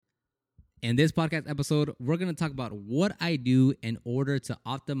In this podcast episode, we're going to talk about what I do in order to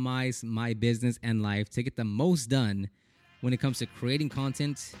optimize my business and life to get the most done when it comes to creating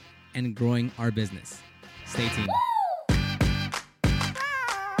content and growing our business. Stay tuned.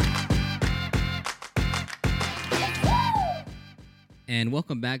 And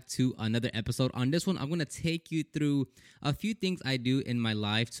welcome back to another episode. On this one, I'm going to take you through a few things I do in my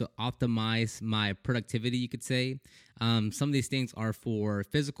life to optimize my productivity, you could say. Some of these things are for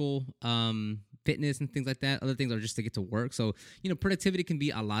physical fitness and things like that. Other things are just to get to work. So, productivity can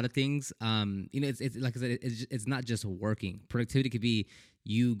be a lot of things. It's like I said, it's not just working. Productivity could be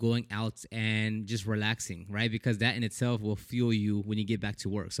you going out and just relaxing, right? Because that in itself will fuel you when you get back to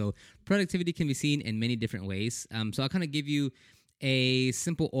work. So productivity can be seen in many different ways. So I'll kind of give you a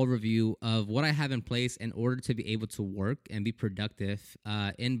simple overview of what I have in place in order to be able to work and be productive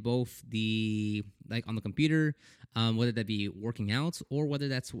in both on the computer, whether that be working out or whether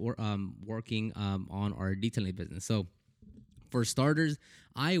that's working on our detailing business. So for starters,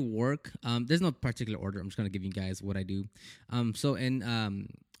 I work, there's no particular order. I'm just going to give you guys what I do.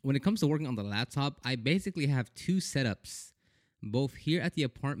 When it comes to working on the laptop, I basically have two setups, both here at the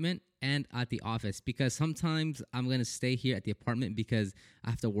apartment and at the office, because sometimes I'm going to stay here at the apartment because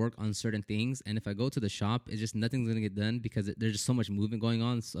I have to work on certain things. And if I go to the shop, it's just nothing's going to get done because there's just so much movement going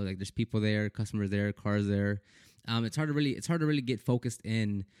on. So like there's people there, customers there, cars there. It's hard to really get focused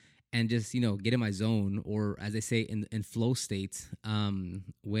in and just, get in my zone, or as they say in flow state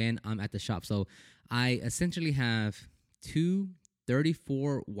when I'm at the shop. So I essentially have two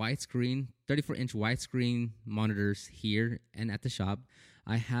 34-inch widescreen monitors here and at the shop.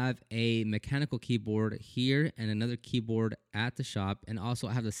 I have a mechanical keyboard here and another keyboard at the shop, and also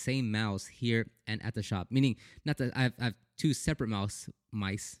I have the same mouse here and at the shop. Meaning, not that I have two separate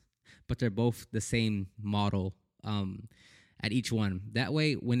mice, but they're both the same model at each one. That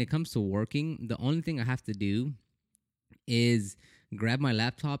way, when it comes to working, the only thing I have to do is grab my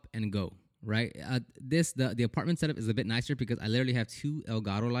laptop and go. Right. The apartment setup is a bit nicer because I literally have two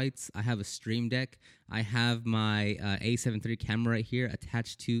Elgato lights. I have a Stream Deck. I have my A7 III camera right here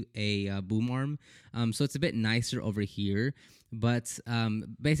attached to a boom arm. So it's a bit nicer over here. But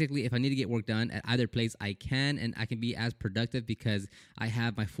basically, if I need to get work done at either place, I can, and I can be as productive because I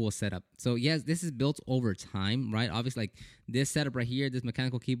have my full setup. So yes, this is built over time, right? Obviously, like this setup right here, this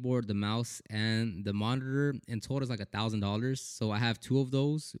mechanical keyboard, the mouse, and the monitor in total is like $1,000. So I have two of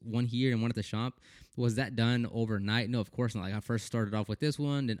those, one here and one at the shop. Was that done overnight? No, of course not. Like I first started off with this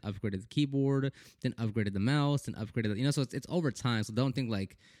one, then upgraded the keyboard, then upgraded the mouse, then upgraded, so it's over time. So don't think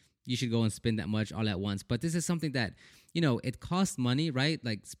like you should go and spend that much all at once. But this is something that, it costs money, right?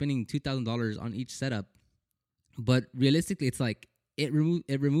 Like spending $2,000 on each setup. But realistically, it's like it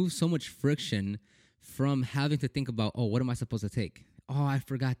removes so much friction from having to think about, oh, what am I supposed to take? Oh, I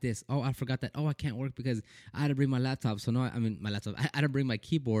forgot this. Oh, I forgot that. Oh, I can't work because I had to bring my laptop. So now, I had to bring my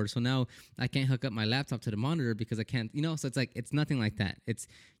keyboard. So now I can't hook up my laptop to the monitor because I can't, so it's like, it's nothing like that.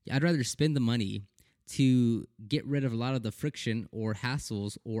 I'd rather spend the money to get rid of a lot of the friction or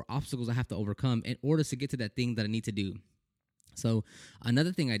hassles or obstacles I have to overcome in order to get to that thing that I need to do. So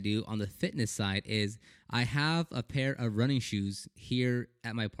another thing I do on the fitness side is I have a pair of running shoes here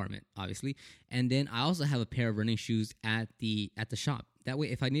at my apartment, obviously. And then I also have a pair of running shoes at the shop. That way,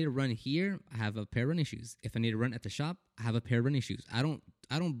 if I need to run here, I have a pair of running shoes. If I need to run at the shop, I have a pair of running shoes. I don't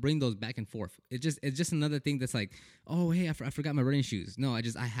bring those back and forth. It's just another thing that's like, oh, hey, I forgot my running shoes. No,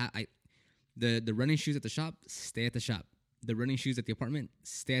 the running shoes at the shop, stay at the shop. The running shoes at the apartment,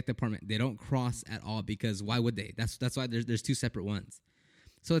 stay at the apartment. They don't cross at all because why would they? That's why there's two separate ones.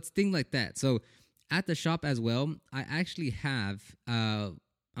 So it's things like that. So at the shop as well, I actually have,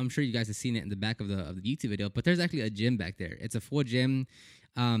 I'm sure you guys have seen it in the back of the YouTube video, but there's actually a gym back there. It's a full gym.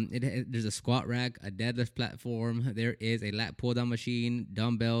 There's a squat rack, a deadlift platform. There is a lat pull down machine,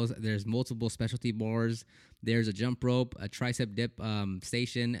 dumbbells. There's multiple specialty bars. There's a jump rope, a tricep dip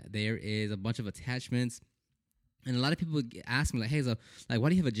station. There is a bunch of attachments. And a lot of people ask me like, "Hey, so like, why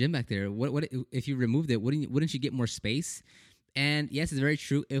do you have a gym back there? What if you removed it? Wouldn't you get more space?" And yes, it's very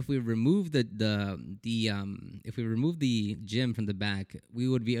true. If we remove if we remove the gym from the back, we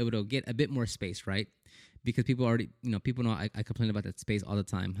would be able to get a bit more space, right? Because people already, people know I complain about that space all the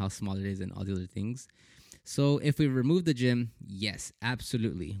time, how small it is, and all the other things. So if we remove the gym, yes,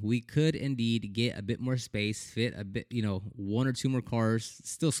 absolutely, we could indeed get a bit more space, fit a bit, one or two more cars,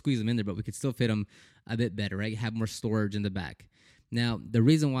 still squeeze them in there, but we could still fit them a bit better, right? Have more storage in the back. Now, the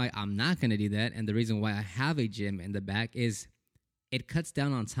reason why I'm not going to do that, and the reason why I have a gym in the back, is it cuts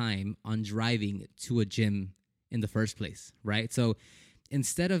down on time on driving to a gym in the first place, right? So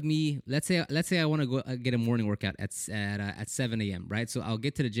instead of me, let's say I want to go get a morning workout at 7 a.m. Right, so I'll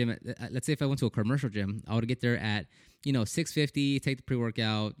get to the gym let's say if I went to a commercial gym, I would get there at 6:50, take the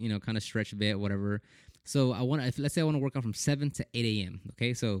pre-workout, kind of stretch a bit, whatever. So let's say I want to work out from 7 to 8 a.m.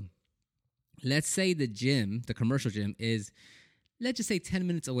 Okay, so let's say the commercial gym is, let's just say 10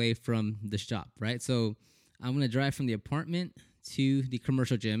 minutes away from the shop, right? So I'm going to drive from the apartment to the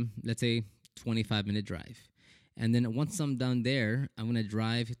commercial gym, let's say 25-minute drive. And then once I'm done there, I'm going to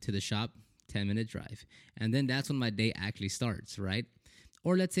drive to the shop, 10-minute drive. And then that's when my day actually starts, right?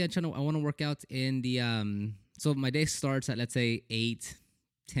 Or let's say I want to work out in the, so my day starts at, let's say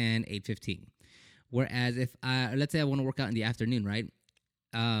 8:10, 8:15. Whereas let's say I want to work out in the afternoon, right?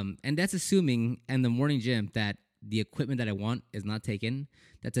 And that's assuming in the morning gym that the equipment that I want is not taken.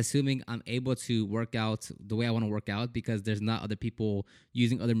 That's assuming I'm able to work out the way I want to work out because there's not other people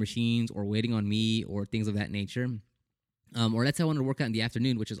using other machines or waiting on me or things of that nature. Or let's say I want to work out in the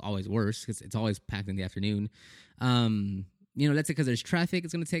afternoon, which is always worse because it's always packed in the afternoon. Let's say because there's traffic,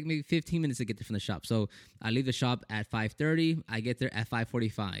 it's going to take me 15 minutes to get there from the shop. So I leave the shop at 5:30. I get there at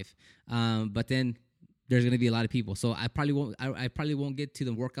 5:45. But then there's going to be a lot of people. So I probably won't get to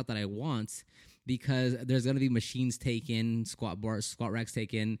the workout that I want because there's going to be machines taken, squat racks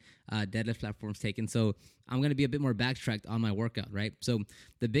taken, deadlift platforms taken. So I'm going to be a bit more backtracked on my workout, right? So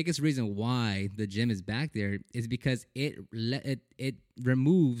the biggest reason why the gym is back there is because it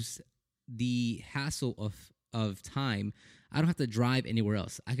removes the hassle of time. I don't have to drive anywhere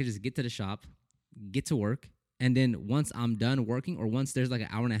else. I could just get to the shop, get to work, and then once I'm done working, or once there's like an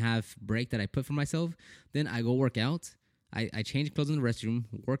hour and a half break that I put for myself, then I go work out. I change clothes in the restroom,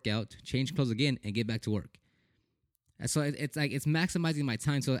 work out, change clothes again, and get back to work. So it's maximizing my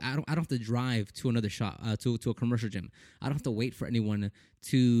time. So I don't have to drive to another shop, to a commercial gym. I don't have to wait for anyone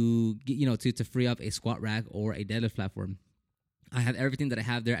to to free up a squat rack or a deadlift platform. I have everything that I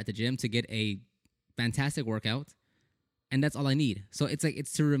have there at the gym to get a fantastic workout. And that's all I need. So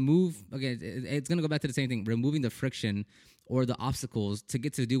it's to remove, again, it's going to go back to the same thing, removing the friction or the obstacles to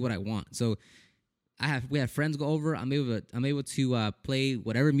get to do what I want. So we have friends go over. I'm able to play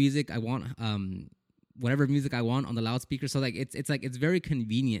whatever music I want, on the loudspeaker. So it's very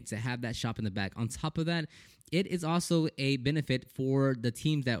convenient to have that shop in the back. On top of that, it is also a benefit for the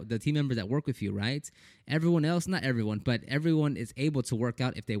team members that work with you, right? Everyone else, not everyone, but everyone is able to work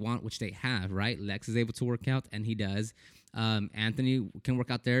out if they want, which they have, right? Lex is able to work out, and he does. Anthony can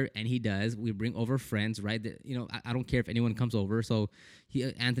work out there, and he does. We bring over friends, right? I don't care if anyone comes over. So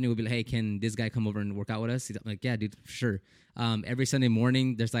Anthony will be like, "Hey, can this guy come over and work out with us?" He's like, "Yeah, dude, for sure." Every Sunday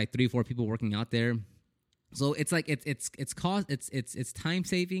morning, there's like 3-4 people working out there. So it's time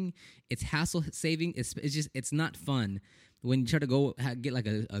saving, it's hassle saving. It's not fun when you try to go get like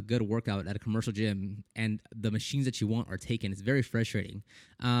a good workout at a commercial gym and the machines that you want are taken. It's very frustrating.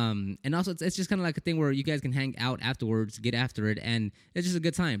 And also it's just kind of like a thing where you guys can hang out afterwards, get after it, and it's just a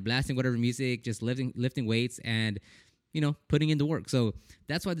good time, blasting whatever music, just lifting weights and putting in the work. So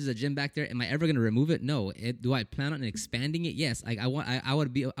that's why there's a gym back there. Am I ever going to remove it? No. Do I plan on expanding it? Yes. I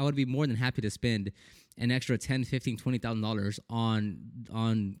would be more than happy to spend an extra $10,000, $15,000, $20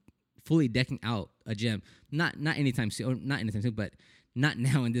 on fully decking out a gym. Not anytime soon, but not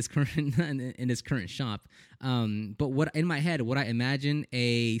now in this current shop. But what in my head, would I imagine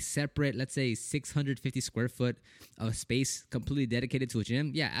a separate, let's say 650 square foot of space completely dedicated to a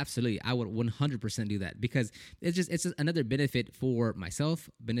gym? Yeah, absolutely. I would 100% do that because it's just another benefit for myself,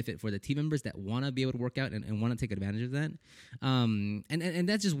 benefit for the team members that want to be able to work out and want to take advantage of that. And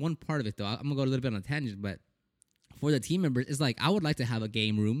that's just one part of it though. I'm gonna go a little bit on a tangent, but for the team members, it's like I would like to have a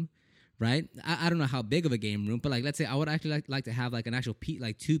game room. Right? I don't know how big of a game room, but like let's say I would actually like to have like an actual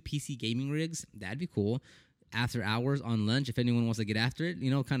two PC gaming rigs. That'd be cool. After hours on lunch, if anyone wants to get after it,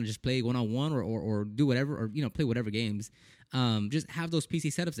 kind of just play one-on-one or do whatever, or play whatever games. Just have those PC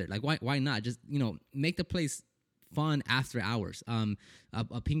setups there. Like why not? Just make the place fun after hours.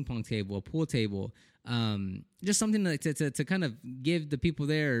 A ping pong table, a pool table, just something like to kind of give the people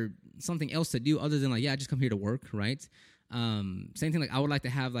there something else to do other than like, yeah, just come here to work, right? Same thing, like I would like to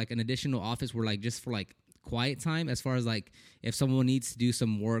have like an additional office where like just for like quiet time, as far as like if someone needs to do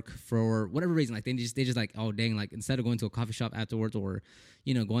some work for whatever reason, like they just like, oh dang, like instead of going to a coffee shop afterwards or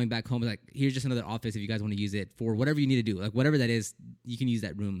going back home, like here's just another office if you guys want to use it for whatever you need to do, like whatever that is, you can use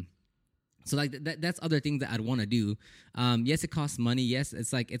that room. So like that's other things that I'd want to do. Yes, it costs money. Yes,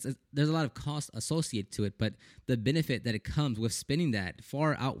 it's like there's a lot of cost associated to it, but the benefit that it comes with spending that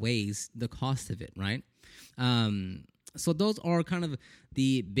far outweighs the cost of it, right? So those are kind of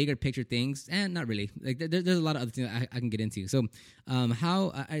the bigger picture things, and not really. Like there's a lot of other things I can get into. So,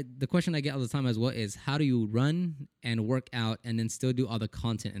 the question I get all the time as well is, how do you run and work out and then still do all the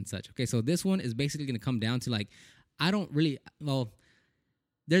content and such? Okay, so this one is basically going to come down to like, I don't really well.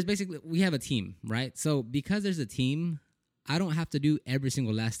 There's basically, we have a team, right? So because there's a team, I don't have to do every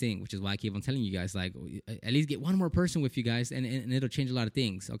single last thing, which is why I keep on telling you guys, like, at least get one more person with you guys, and it'll change a lot of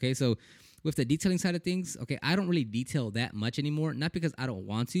things. Okay, so with the detailing side of things, okay, I don't really detail that much anymore. Not because I don't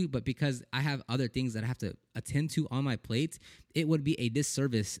want to, but because I have other things that I have to attend to on my plate. It would be a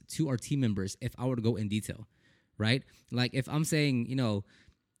disservice to our team members if I were to go in detail, right? Like if I'm saying,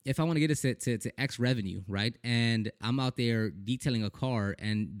 if I want to get us to X revenue, right, and I'm out there detailing a car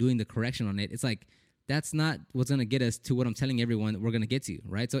and doing the correction on it, it's like, that's not what's going to get us to what I'm telling everyone we're going to get to,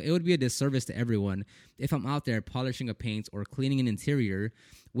 right? So it would be a disservice to everyone if I'm out there polishing a paint or cleaning an interior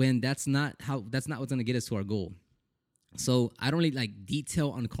when that's not what's going to get us to our goal. So I don't really like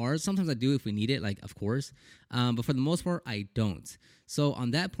detail on cars. Sometimes I do if we need it, like, of course. But for the most part, I don't. So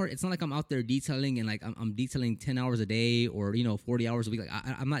on that part, it's not like I'm out there detailing and like I'm detailing 10 hours a day or, 40 hours a week. Like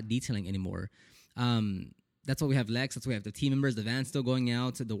I'm not detailing anymore. That's why we have Lex. That's why we have the team members. The van's still going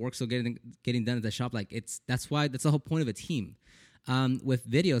out. The work's still getting done at the shop. Like that's the whole point of a team. With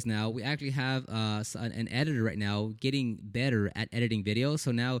videos now, we actually have an editor right now getting better at editing videos.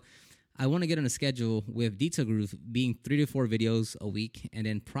 So now I want to get on a schedule with Detail Groove being 3 to 4 videos a week, and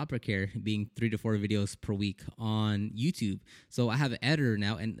then Proper Care being 3 to 4 videos per week on YouTube. So I have an editor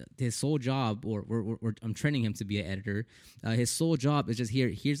now, and his sole job, or I'm training him to be an editor. His sole job is just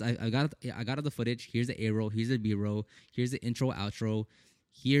I got all the footage. Here's the A-roll. Here's the B-roll. Here's the intro, outro.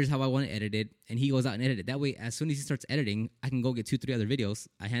 Here's how I want to edit it, and he goes out and edit it. That way, as soon as he starts editing, I can go get 2-3 other videos.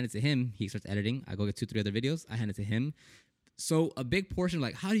 I hand it to him. He starts editing. I go get 2-3 other videos. I hand it to him. So a big portion,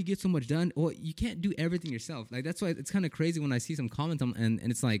 like, how do you get so much done? Well, you can't do everything yourself. Like, that's why it's kind of crazy when I see some comments and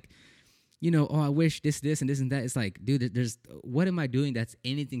it's like, I wish this, and this and that. It's like, dude, what am I doing that's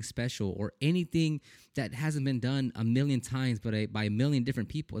anything special or anything that hasn't been done a million times, but by a million different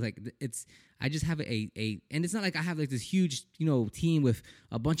people? I just have and it's not like I have like this huge, team with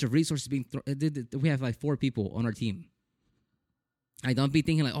a bunch of resources being we have like 4 people on our team. I don't be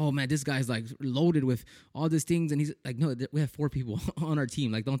thinking like, oh man, this guy's like loaded with all these things, and he's like, no, we have 4 people on our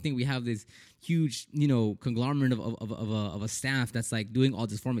team. Like, don't think we have this huge, conglomerate of a staff that's like doing all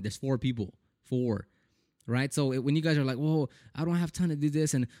this for me. There's 4 people, right? So when you guys are like, whoa, I don't have time to do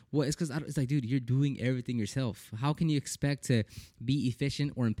this, and it's because it's like, dude, you're doing everything yourself. How can you expect to be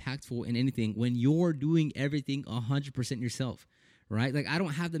efficient or impactful in anything when you're doing everything 100% yourself? Right? Like, I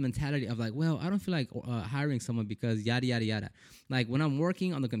don't have the mentality of like, well, I don't feel like hiring someone because yada, yada, yada. Like, when I'm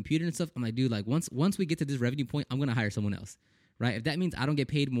working on the computer and stuff, I'm like, dude, like, once we get to this revenue point, I'm going to hire someone else, right? If that means I don't get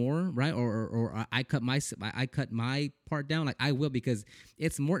paid more, right? Or I cut my part down, like, I will, because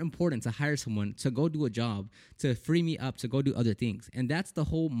it's more important to hire someone to go do a job, to free me up to go do other things. And that's the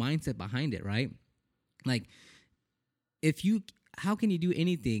whole mindset behind it, right? Like, how can you do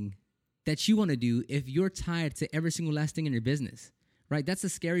anything that you want to do if you're tied to every single last thing in your business? Right? That's the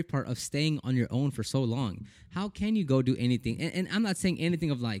scary part of staying on your own for so long. How can you go do anything? And I'm not saying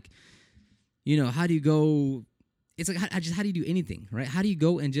anything of like, how do you go? It's like, how do you do anything, right? How do you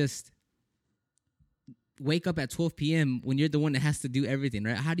go and just wake up at 12 p.m. when you're the one that has to do everything,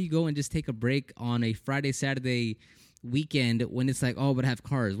 right? How do you go and just take a break on a Friday, Saturday weekend when it's like, oh, but I have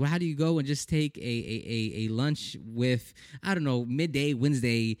cars? Well, how do you go and just take a lunch with, I don't know, midday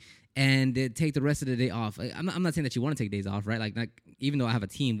Wednesday and take the rest of the day off? I'm not saying that you want to take days off, right? Like even though I have a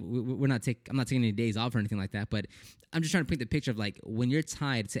team, I'm not taking any days off or anything like that. But I'm just trying to paint the picture of like, when you're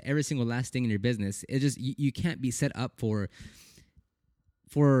tied to every single last thing in your business, it's just you can't be set up for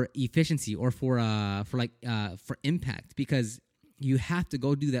efficiency or for impact, because you have to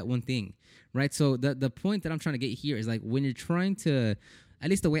go do that one thing, right? So the point that I'm trying to get here is like, when you're trying to, at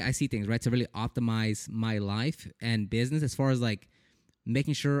least the way I see things, right, to really optimize my life and business, as far as like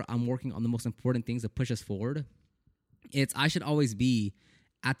making sure I'm working on the most important things that push us forward, I should always be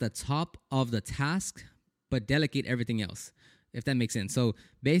at the top of the task, but delegate everything else, if that makes sense. So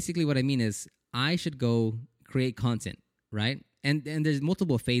basically what I mean is, I should go create content, right? And there's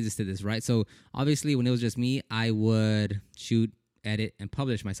multiple phases to this, right? So obviously when it was just me, I would shoot, edit, and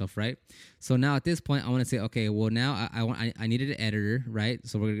publish myself, right? So now at this point, I want to say, okay, well now I needed an editor, right?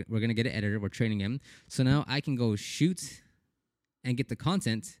 So we're going to get an editor. We're training him. So now I can go shoot and get the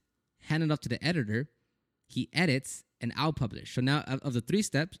content, hand it off to the editor. He edits, and I'll publish. So now of the 3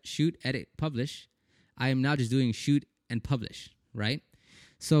 steps, shoot, edit, publish, I am now just doing shoot and publish, right?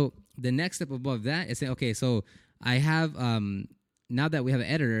 So the next step above that is saying, okay, so I have now that we have an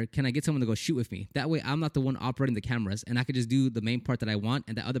editor, can I get someone to go shoot with me? That way I'm not the one operating the cameras, and I could just do the main part that I want,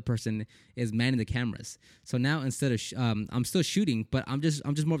 and the other person is manning the cameras. So now instead of I'm still shooting, but I'm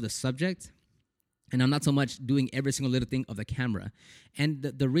just more of the subject, and I'm not so much doing every single little thing of the camera. And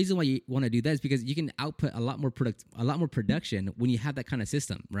the reason why you want to do that is because you can output a lot more production when you have that kind of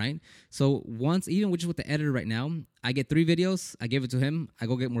system, right? So once, even just with the editor right now, I get 3 videos, I give it to him, I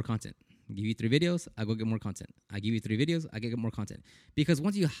go get more content. I give you 3 videos, I go get more content. I give you 3 videos, I get more content. Because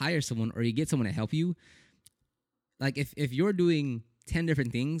once you hire someone or you get someone to help you, like if you're doing 10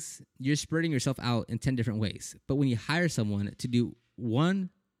 different things, you're spreading yourself out in 10 different ways. But when you hire someone to do one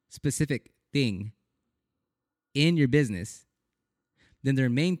specific thing in your business, then their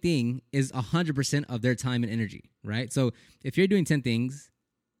main thing is 100% of their time and energy, right? So if you're doing 10 things,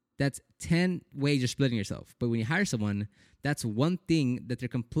 that's 10 ways you're splitting yourself. But when you hire someone, that's one thing that they're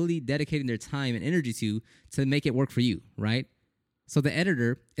completely dedicating their time and energy to make it work for you, right? So the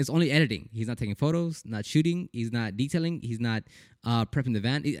editor is only editing. He's not taking photos, not shooting, he's not detailing, he's not prepping the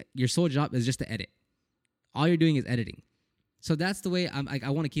van. Your sole job is just to edit. All you're doing is editing. So that's the way I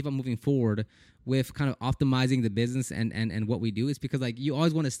want to keep on moving forward with kind of optimizing the business and what we do. Is because like you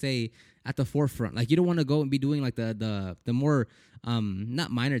always want to stay at the forefront. Like you don't want to go and be doing like the more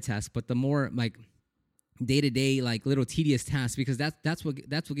not minor tasks, but the more like day-to-day like little tedious tasks, because that's what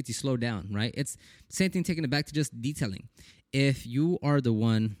gets you slowed down, right? It's same thing taking it back to just detailing. If you are the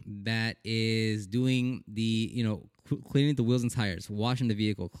one that is doing the, cleaning the wheels and tires, washing the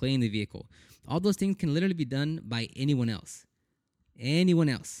vehicle, cleaning the vehicle, all those things can literally be done by anyone else.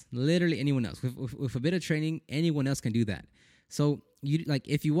 Literally anyone else. With a bit of training, anyone else can do that. So you like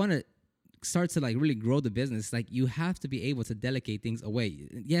if you want to start to like really grow the business, like you have to be able to delegate things away.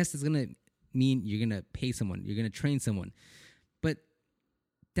 Yes, it's gonna mean you're gonna pay someone, you're gonna train someone, but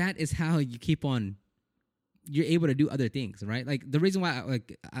that is how you keep on. You're able to do other things, right? Like the reason why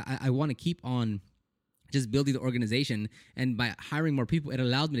I want to keep on just building the organization, and by hiring more people, it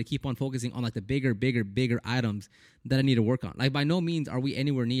allows me to keep on focusing on like the bigger items that I need to work on. Like by no means are we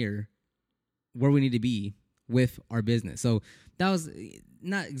anywhere near where we need to be with our business. So that was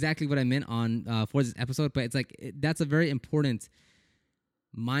not exactly what I meant on for this episode, but it's like that's a very important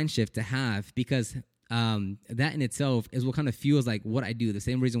mind shift to have, because that in itself is what kind of fuels like what I do. The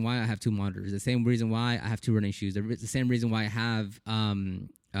same reason why I have 2 monitors, the same reason why I have 2 running shoes, the same reason why I have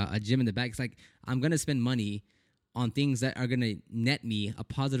a gym in the back. It's like I'm going to spend money on things that are going to net me a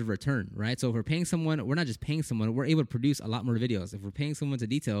positive return, right? So if we're paying someone, we're not just paying someone, we're able to produce a lot more videos. If we're paying someone to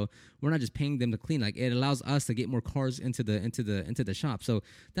detail, we're not just paying them to clean. Like it allows us to get more cars into the shop. So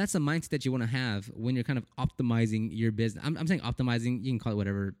that's the mindset that you want to have when you're kind of optimizing your business. I'm saying optimizing, you can call it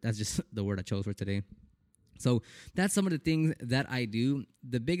whatever. That's just the word I chose for today. So that's some of the things that I do.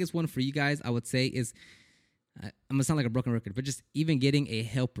 The biggest one for you guys, I would say, is I'm going to sound like a broken record, but just even getting a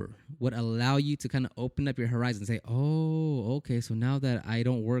helper would allow you to kind of open up your horizon and say, oh, okay, so now that I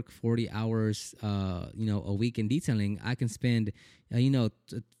don't work 40 hours, a week in detailing, I can spend,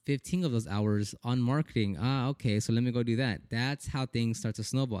 15 of those hours on marketing. Okay, so let me go do that. That's how things start to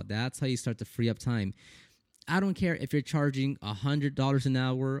snowball. That's how you start to free up time. I don't care if you're charging $100 an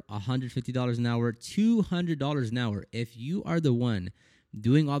hour, $150 an hour, $200 an hour. If you are the one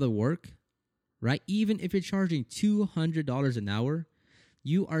doing all the work, right? Even if you're charging $200 an hour,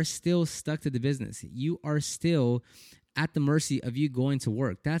 you are still stuck to the business. You are still at the mercy of you going to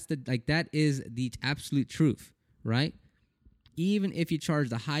work. That is the absolute truth, right? Even if you charge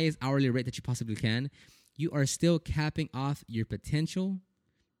the highest hourly rate that you possibly can, you are still capping off your potential,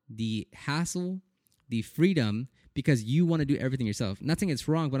 the hassle, the freedom, because you want to do everything yourself. Not saying it's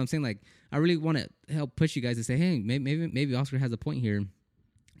wrong, but I'm saying like I really want to help push you guys to say, hey, maybe Oscar has a point here,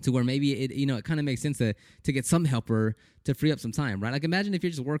 to where maybe it kind of makes sense to get some helper to free up some time, right? Like imagine if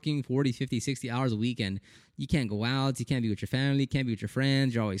you're just working 40, 50, 60 hours a week and you can't go out, you can't be with your family, you can't be with your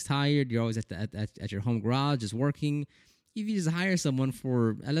friends, you're always tired, you're always at your home garage just working. If you just hire someone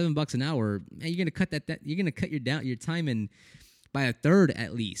for $11 an hour, man, you're gonna cut you're gonna cut your time in by a third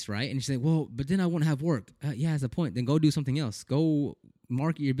at least, right? And you say, well, but then I won't have work. Yeah, that's the point. Then go do something else. Go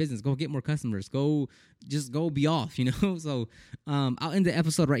market your business. Go get more customers. Go be off, So I'll end the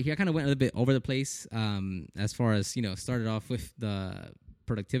episode right here. I kind of went a little bit over the place as far as, started off with the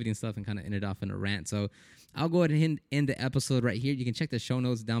productivity and stuff and kind of ended off in a rant. So I'll go ahead and end the episode right here. You can check the show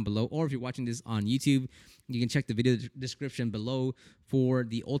notes down below, or if you're watching this on YouTube, you can check the video description below for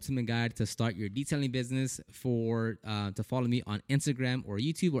the ultimate guide to start your detailing business, to follow me on Instagram or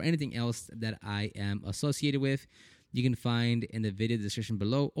YouTube or anything else that I am associated with. You can find in the video description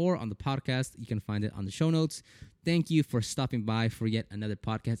below, or on the podcast. You can find it on the show notes. Thank you for stopping by for yet another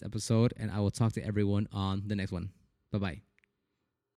podcast episode, and I will talk to everyone on the next one. Bye-bye.